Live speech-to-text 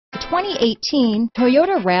2018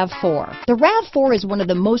 Toyota RAV4. The RAV4 is one of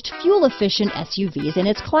the most fuel-efficient SUVs in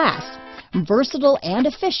its class. Versatile and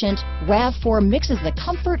efficient, RAV4 mixes the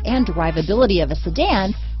comfort and drivability of a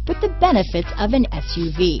sedan with the benefits of an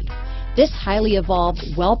SUV. This highly evolved,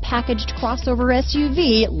 well-packaged crossover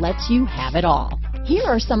SUV lets you have it all. Here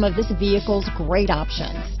are some of this vehicle's great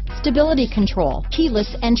options: stability control,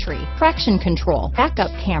 keyless entry, traction control,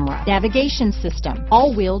 backup camera, navigation system,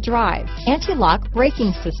 all-wheel drive, anti-lock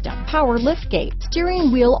braking system, power liftgate,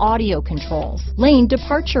 steering wheel audio controls, lane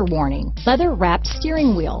departure warning, leather-wrapped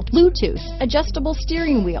steering wheel, Bluetooth, adjustable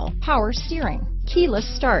steering wheel, power steering,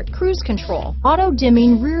 keyless start, cruise control,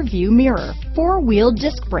 auto-dimming rear view mirror, four-wheel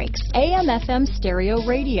disc brakes, AM/FM stereo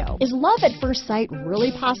radio. Is love at first sight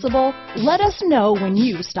really possible? Let us know when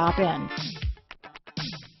you stop in.